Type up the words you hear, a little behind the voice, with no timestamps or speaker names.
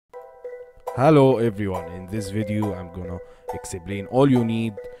Hello everyone, in this video I'm gonna explain all you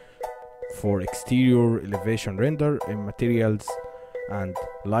need for exterior elevation render in materials and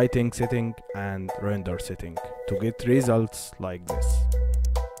lighting setting and render setting to get results like this.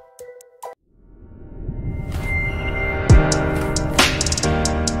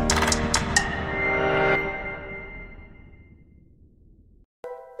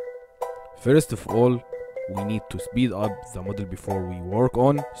 First of all, we need to speed up the model before we work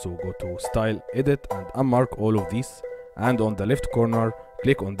on, so go to Style, Edit and unmark all of these, and on the left corner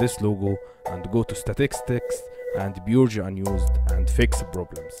click on this logo and go to Statistics and Purge Unused and Fix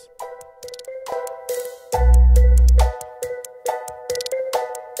Problems.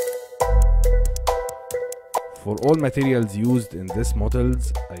 For all materials used in these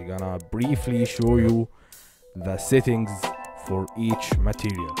models, I'm gonna briefly show you the settings for each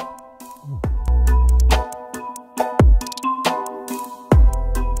material.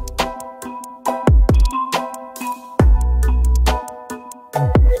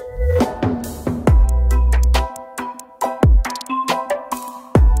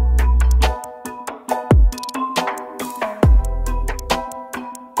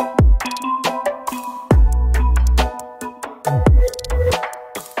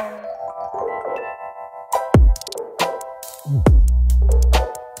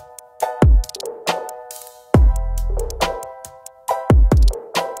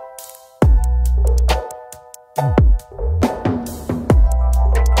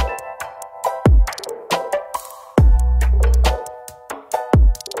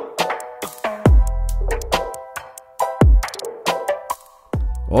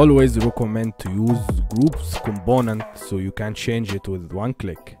 Always recommend to use groups component so you can change it with one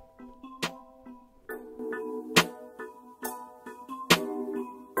click.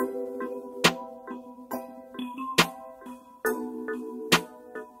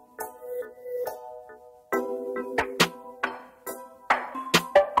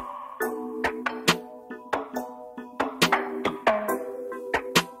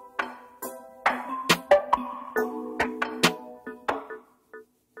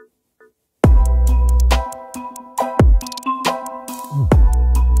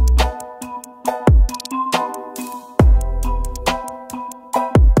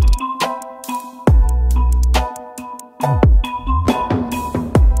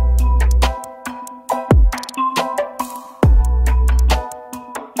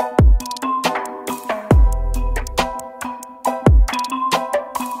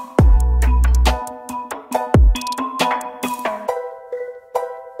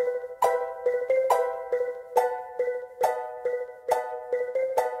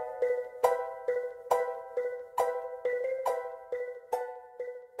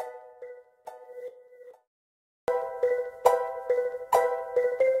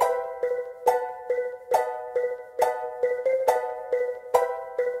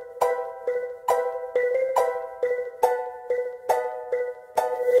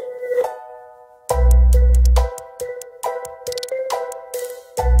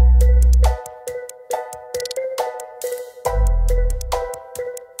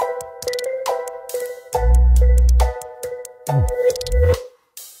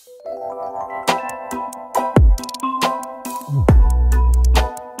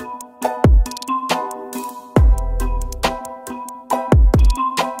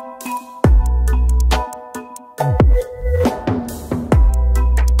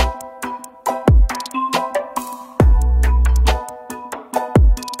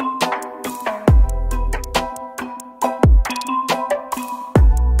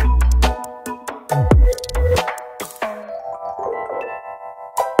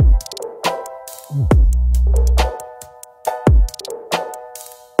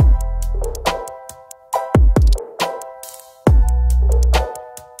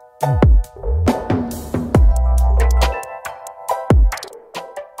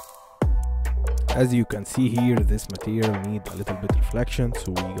 As you can see here, this material needs a little bit reflection,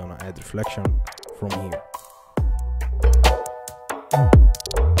 so we're gonna add reflection from here.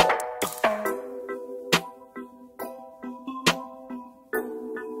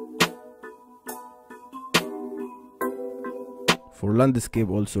 For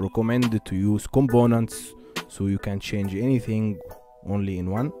landscape, also recommended to use components so you can change anything only in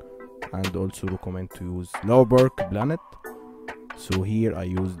one, and also recommend to use Lauberg planet. So here I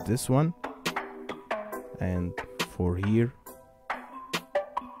use this one, and for here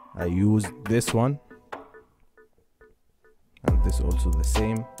I use this one, and this also the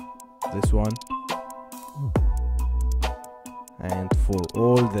same, this one, and for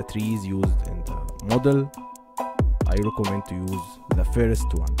all the trees used in the model I recommend to use the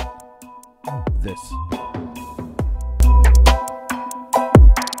first one. this.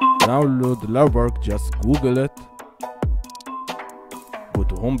 Download Lauberg, just Google it, go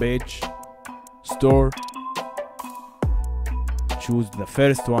to homepage, store, choose the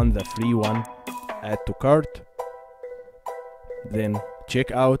first one, the free one, add to cart, then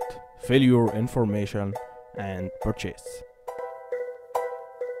check out, fill your information and purchase.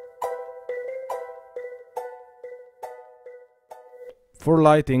 For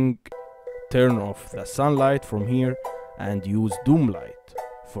lighting, turn off the sunlight from here and use Doom light.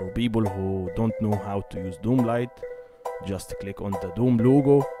 For people who don't know how to use Doom light, just click on the Doom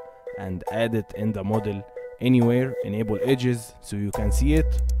logo and add it in the model anywhere. Enable edges so you can see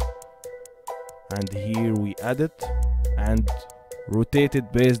it, and here we add it and rotate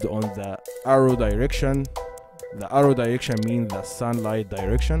it based on the arrow direction. The arrow direction means the sunlight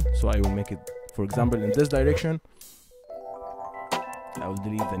direction, so I will make it, for example, in this direction. I will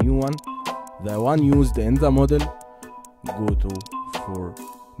delete the new one, the one used in the model. Go to for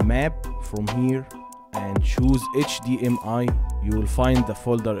map from here and choose HDMI. You will find the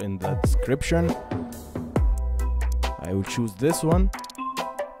folder in the description. I will choose this one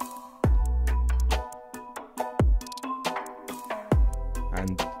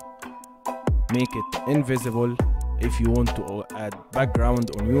and make it invisible. If you want to add background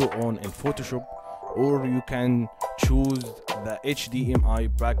on your own in Photoshop, or you can choose the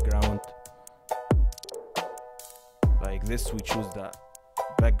HDMI background like this. We choose the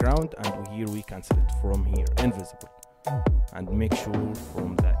background and here we cancel it from here, invisible, and make sure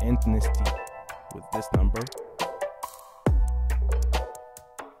from the intensity with this number.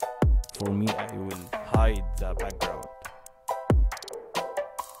 For me, I will hide the background.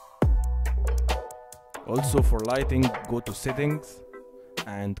 Also for lighting, go to settings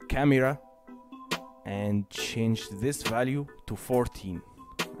and camera and change this value to 14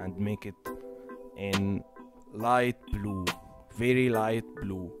 and make it in light blue, very light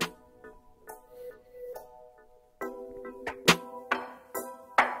blue.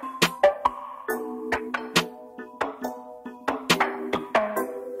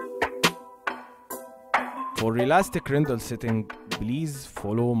 For elastic render setting, please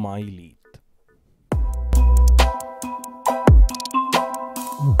follow my lead.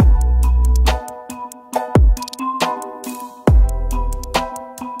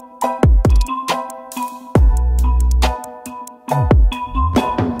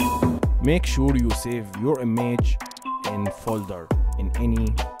 Make sure you save your image in folder in any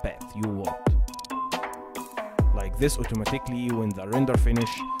path you want. Like this, automatically when the render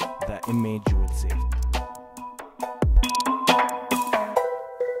finish, the image will save.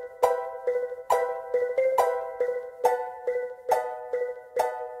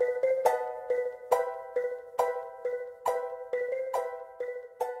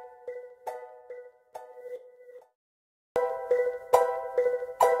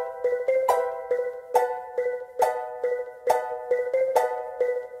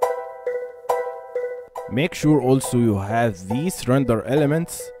 Make sure also you have these render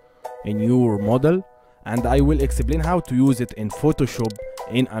elements in your model, and I will explain how to use it in Photoshop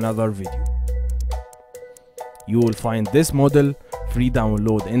in another video. You will find this model free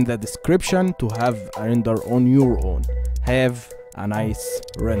download in the description to have a render on your own. Have a nice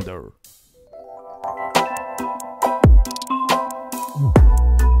render.